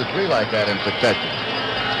down 1-2-3 like that in succession.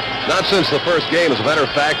 Not since the first game. As a matter of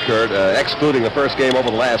fact, Kurt, excluding the first game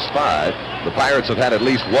over the last 5, the Pirates have had at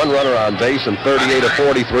least 1 runner on base in 38 of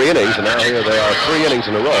 43 innings, and now here they are 3 innings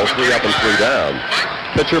in a row, 3 up and 3 down.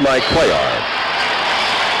 Pitcher Mike Cuellar.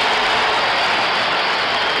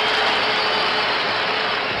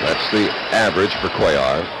 That's the average for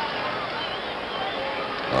Cuellar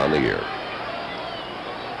on the year.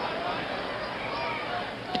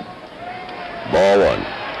 Ball 1.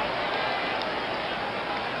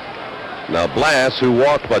 Now Blas, who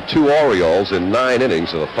walked but 2 Orioles in 9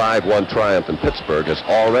 innings of a 5-1 triumph in Pittsburgh, has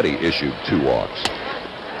already issued 2 walks.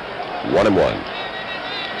 1-1.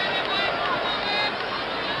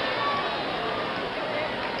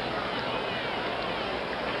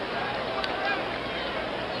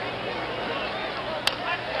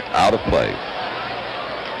 Out of play.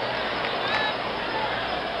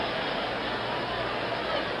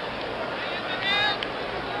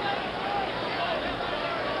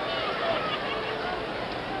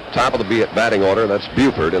 Top of the batting order, that's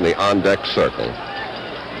Buford in the on-deck circle.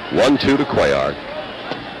 1-2 to Cuellar.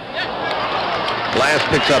 Blas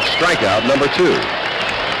picks up strikeout number 2.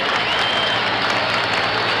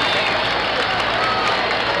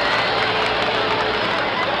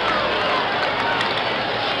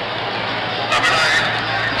 Number 9,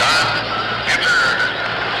 Don Buford.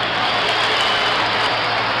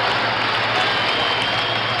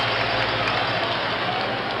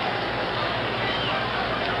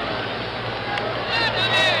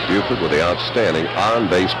 Buford with the outstanding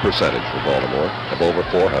on-base percentage for Baltimore of over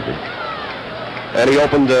 .400. And he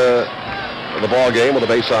opened the ball game with a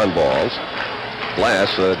base on balls.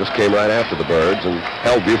 Blas just came right after the Birds and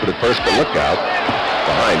held Buford at first, but look out.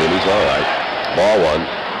 Behind him, he's all right. Ball 1.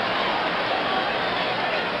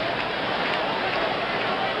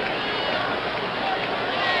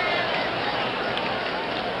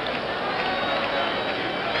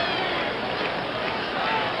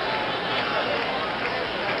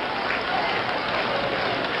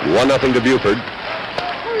 One nothing to Buford.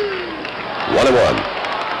 1-1.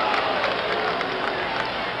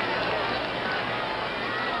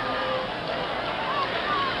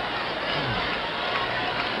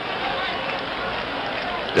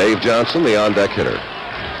 Dave Johnson, the on-deck hitter.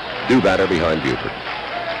 Due batter behind Buford.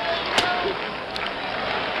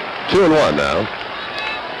 2-1 now.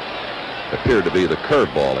 Appeared to be the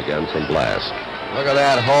curveball again from Blass. Look at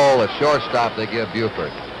that hole at shortstop they give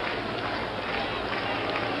Buford.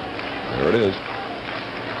 There it is.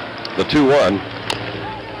 The 2-1.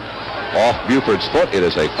 Off Buford's foot. It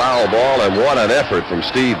is a foul ball, and what an effort from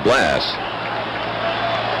Steve Blass.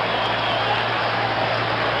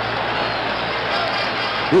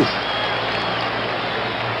 Oof.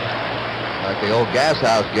 Like the old gas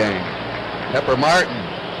house game. Pepper Martin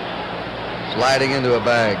sliding into a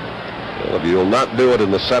bag. Well, if you'll not do it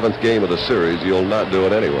in the 7th game of the series, you'll not do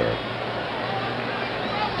it anywhere.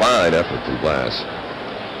 Fine effort from Blass.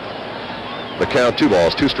 The count, 2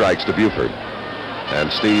 balls, 2 strikes to Buford.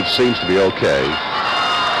 And Steve seems to be okay.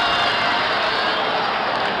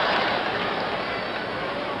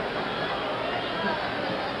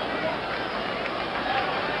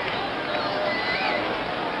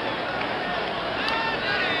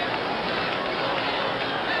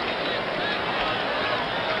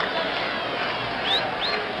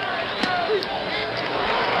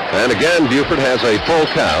 And again, Buford has a full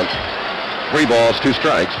count. 3 balls, 2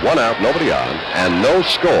 strikes, 1 out, nobody on, and no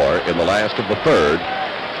score in the last of the 3rd,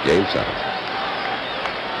 Game 7.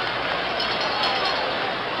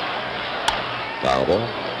 Foul ball.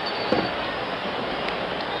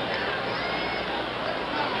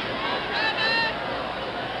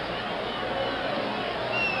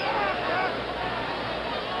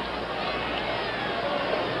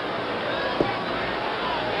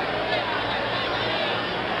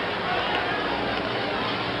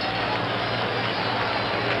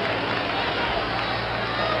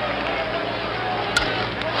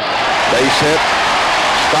 Base hit.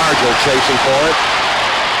 Stargell chasing for it.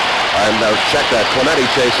 And check that. Clemente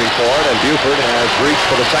chasing for it. And Buford has reached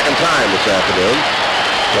for the 2nd time this afternoon.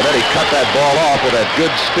 Clemente cut that ball off with that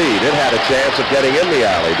good speed. It had a chance of getting in the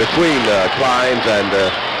alley between Kleins and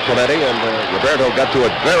Clemente. And Roberto got to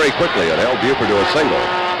it very quickly and held Buford to a single.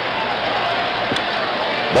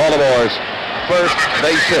 Baltimore's first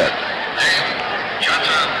base hit.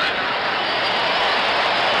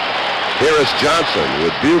 Here is Johnson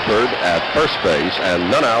with Buford at first base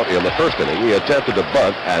and none out in the 1st inning. He attempted to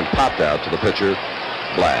bunt and popped out to the pitcher,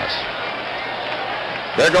 Blass.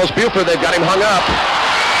 There goes Buford. They've got him hung up.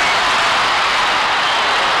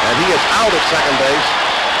 And he is out at second base.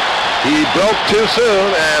 He broke too soon,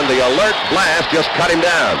 and the alert Blass just cut him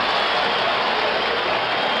down.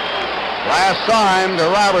 Blass saw him to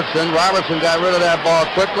Robertson. Robertson got rid of that ball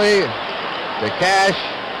quickly to Cash.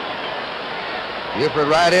 Buford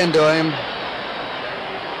right into him.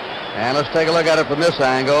 And let's take a look at it from this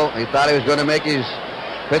angle. He thought he was going to make his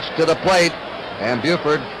pitch to the plate. And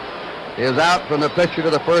Buford is out from the pitcher to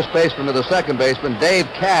the first baseman to the second baseman. Dave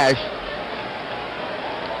Cash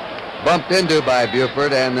bumped into by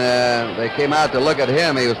Buford, and they came out to look at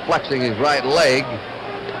him. He was flexing his right leg,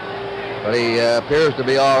 but he appears to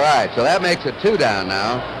be all right. So that makes it 2 down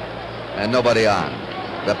now, and nobody on.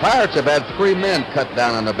 The Pirates have had 3 men cut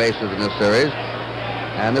down on the bases in this series.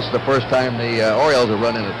 And this is the first time the Orioles have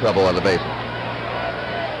run into trouble on the bases.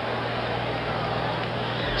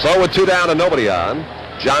 So with 2 down and nobody on,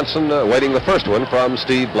 Johnson waiting the first one from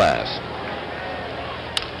Steve Blass.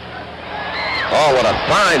 Oh, what a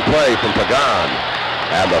fine play from Pagan.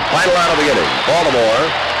 And the final out of the inning. Baltimore,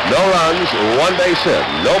 no runs, 1 base hit,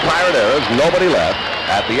 no Pirate errors, nobody left.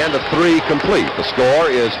 At the end of 3 complete, the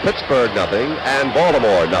score is Pittsburgh nothing and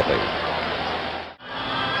Baltimore nothing.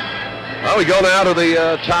 Well, we go now to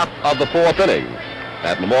the top of the 4th inning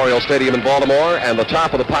at Memorial Stadium in Baltimore and the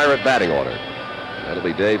top of the Pirate batting order. That'll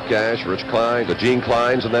be Dave Cash, Rich Kleins, Gene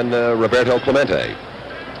Kleins, and then Roberto Clemente.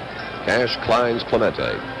 Cash, Kleins,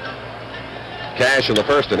 Clemente. Cash in the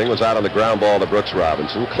 1st inning was out on the ground ball to Brooks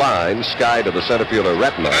Robinson. Kleins skied to the center fielder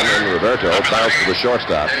Retman, and Roberto bounced to the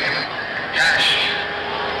shortstop,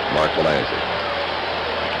 Mark Melanzi.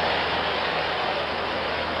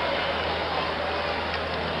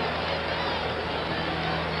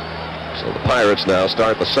 So the Pirates now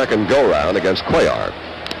start the 2nd go-round against Cuellar.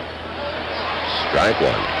 Strike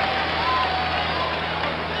 1.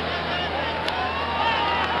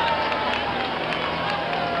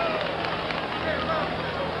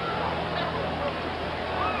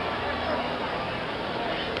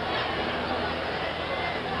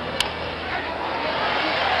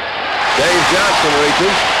 Dave Johnson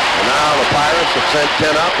reaches, and now the Pirates have sent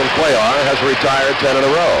 10 up, and Cuellar has retired 10 in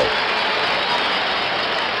a row.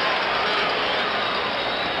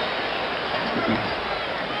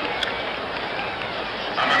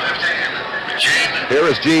 Here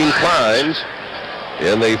is Gene Kleins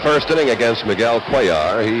in the 1st inning against Miguel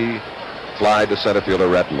Cuellar. He flied to center fielder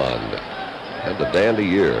Retmond. Had the dandy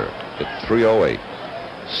year at 308.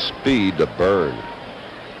 speed to burn.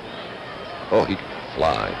 Oh, he can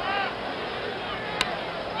fly.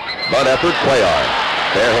 Bunt effort, Cuellar.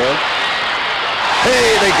 Fair hand. Hey,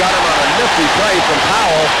 they got him on a nifty play from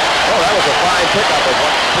Powell. Oh, that was a fine pickup of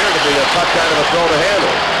what appeared to be a tough kind of a throw to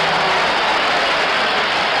handle.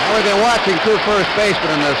 Well, we've been watching two first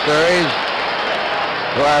basemen in this series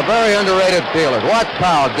who are very underrated fielders. Watch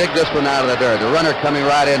Powell dig this one out of the dirt. The runner coming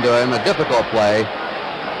right into him, a difficult play.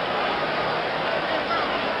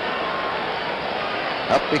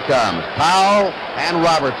 Up he comes. Powell and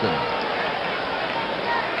Robertson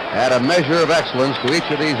add a measure of excellence to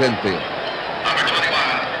each of these infielders.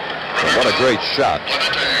 And what a great shot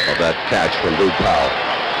of that catch from Boog Powell.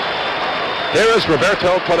 Here is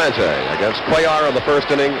Roberto Clemente against Cuellar in the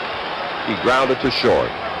first inning. He grounded to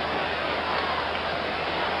short.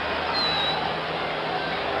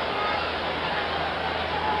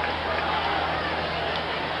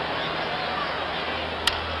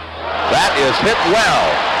 That is hit well.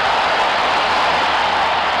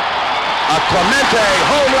 A Clemente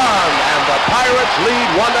home run, and the Pirates lead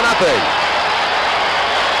 1-0.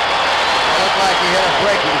 Looked like he hit a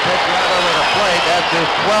breaking pitch right over the plate. That's his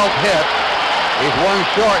 12th hit. He's one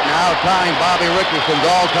short now, tying Bobby Richardson's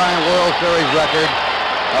all-time World Series record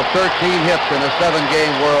of 13 hits in a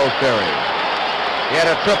 7-game World Series. He had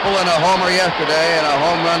a triple and a homer yesterday and a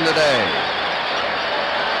home run today.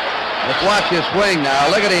 Let's watch his swing now.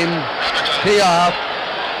 Look at him tee off.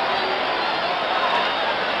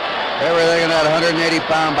 Everything in that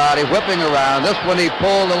 180-pound body, whipping around. This one he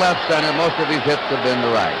pulled to left center. Most of his hits have been to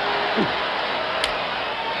right.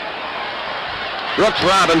 Brooks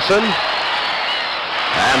Robinson,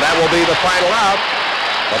 and that will be the final out.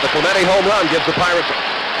 But the Clemente home run gives the Pirates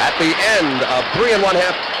at the end of 3 1/2.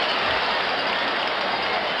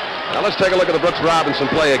 Now let's take a look at the Brooks Robinson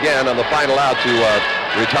play again on the final out to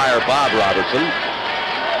retire Bob Robertson.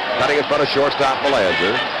 Cutting in front of shortstop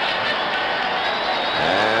Belanger.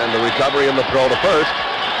 And the recovery in the throw to first.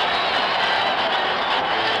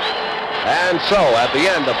 And so, at the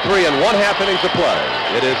end of 3 1/2 innings of play,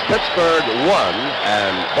 it is Pittsburgh 1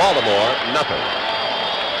 and Baltimore 0.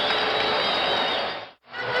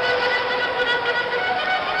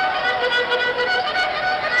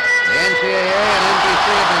 The NCAA and NBC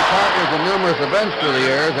have been partners in numerous events through the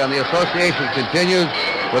years, and the association continues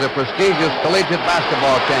with a prestigious collegiate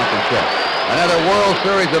basketball championship, another World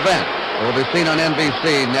Series event that will be seen on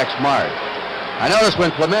NBC next March. I noticed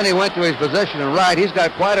when Clemente went to his position in right, he's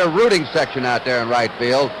got quite a rooting section out there in right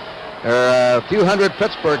field. There are a few hundred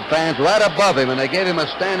Pittsburgh fans right above him, and they gave him a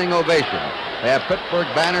standing ovation. They have Pittsburgh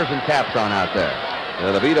banners and caps on out there.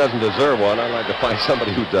 And if he doesn't deserve one, I'd like to find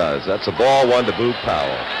somebody who does. That's a ball one to Boog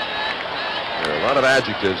Powell. There are a lot of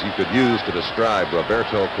adjectives you could use to describe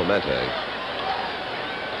Roberto Clemente.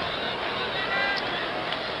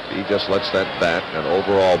 He just lets that bat and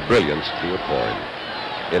overall brilliance to a coin.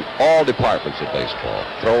 In all departments of baseball,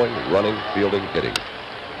 throwing, running, fielding, hitting.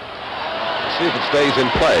 Let's see if it stays in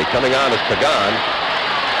play. Coming on is Pagan.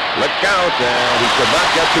 Look out, and he could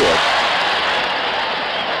not get to it.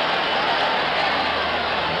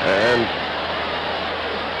 And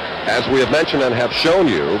as we have mentioned and have shown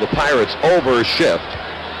you, the Pirates overshift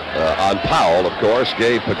on Powell, of course,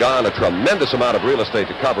 gave Pagan a tremendous amount of real estate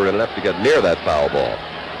to cover in an effort to get near that foul ball.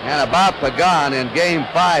 And about Pagan, in Game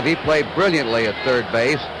 5, he played brilliantly at third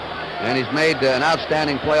base, and he's made an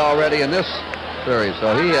outstanding play already in this series.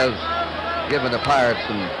 So he has given the Pirates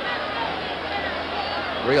some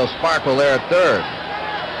real sparkle there at third.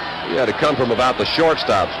 He had to come from about the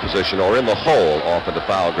shortstop's position or in the hole off into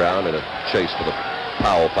foul ground in a chase for the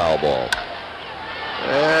Powell foul ball.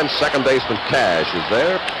 And second baseman Cash is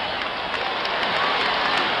there.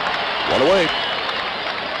 One away.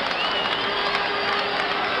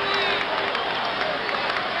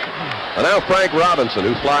 And now Frank Robinson,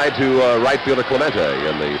 who flied to right fielder Clemente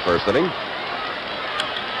in the first inning.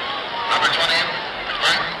 Number 20,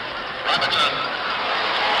 Frank Robinson.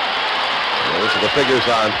 Those are the figures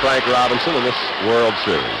on Frank Robinson in this World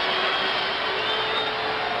Series.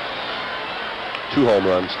 2 home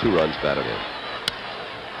runs, 2 runs batted in.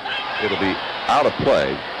 It'll be out of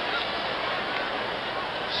play.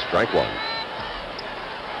 Strike 1.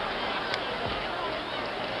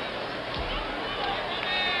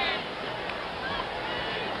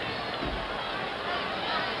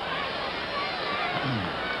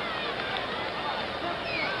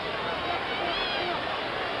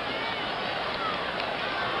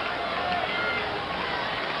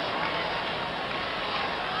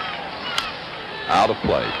 Out of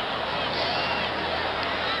play.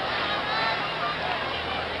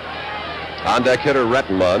 On deck hitter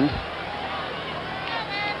Rettenmund.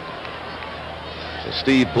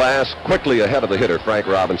 Steve Blass quickly ahead of the hitter, Frank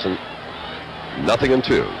Robinson.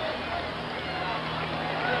 0-2.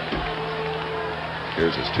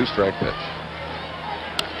 Here's his 2-strike pitch.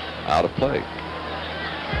 Out of play.